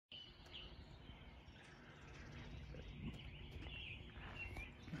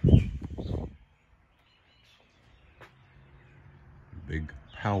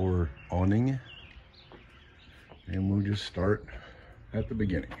power awning, and we'll just start at the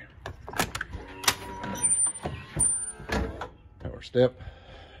beginning. Power step.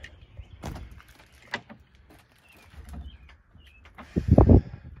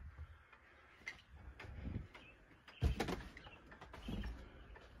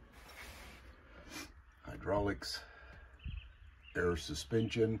 Hydraulics, air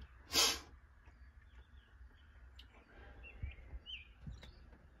suspension,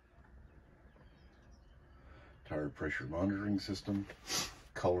 tire pressure monitoring system,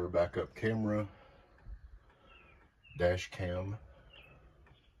 color backup camera, dash cam,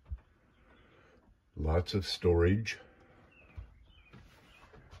 lots of storage,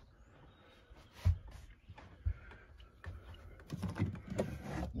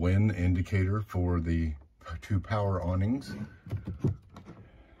 wind indicator for the 2 power awnings,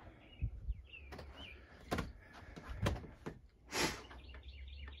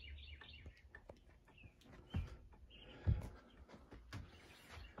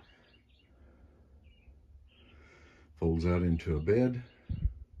 folds out into a bed.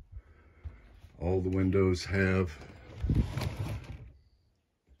 All the windows have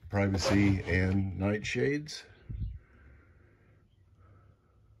privacy and night shades.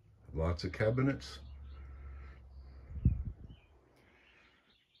 Lots of cabinets.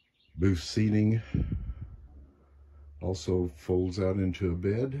 Booth seating also folds out into a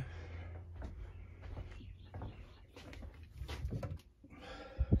bed.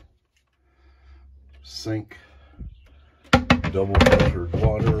 Sink, double filtered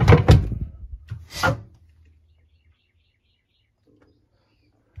water.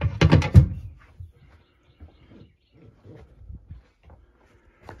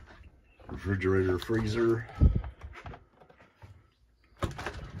 Refrigerator, freezer.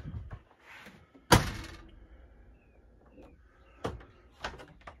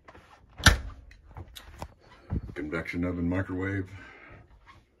 Convection oven, microwave.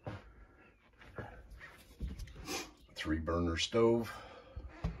 3-burner stove.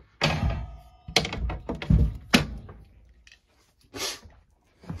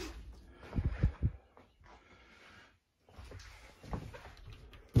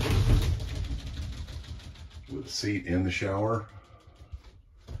 With a seat in the shower.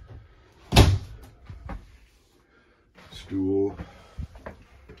 Stool.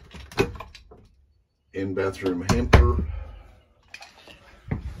 In-bathroom hamper.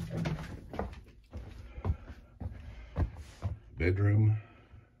 Bedroom.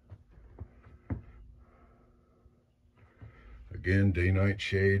 Again, day-night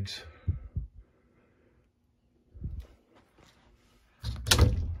shades.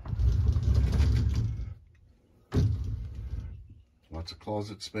 Lots of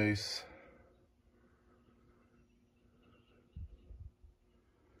closet space.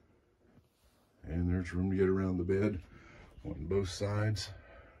 And there's room to get around the bed on both sides.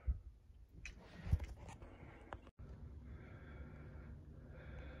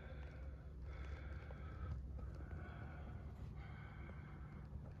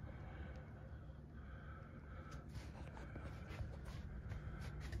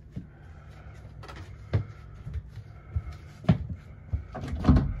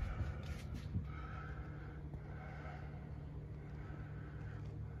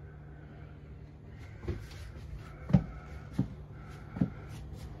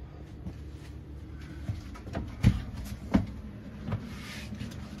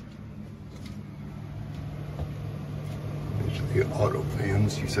 The auto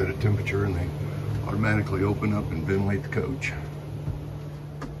fans, you set a temperature and they automatically open up and ventilate the coach.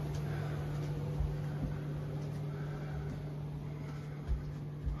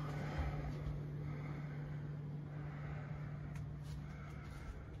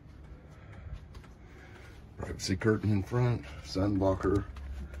 Privacy curtain in front, sun blocker.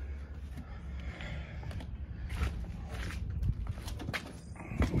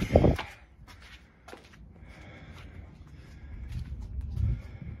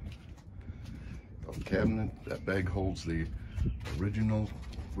 Cabinet. That bag holds the original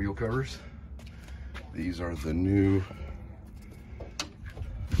wheel covers. These are the new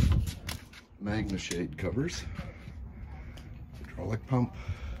Magna shade covers. Hydraulic pump,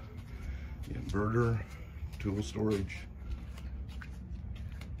 inverter, tool storage.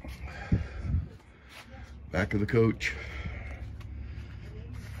 Back of the coach.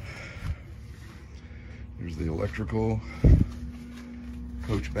 Here's the electrical,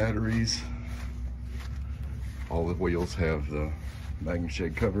 coach batteries. All the wheels have the Magna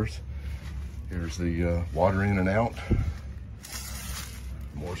shade covers. Here's the water in and out.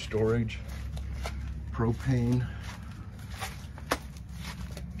 More storage. Propane.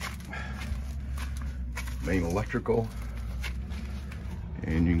 main electrical,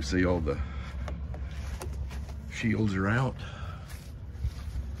 and you can see all the shields are out.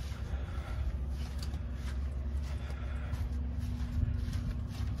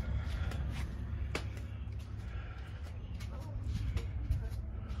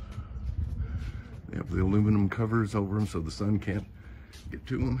 They have the aluminum covers over them so the sun can't get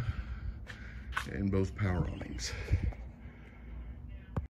to them, and both power awnings.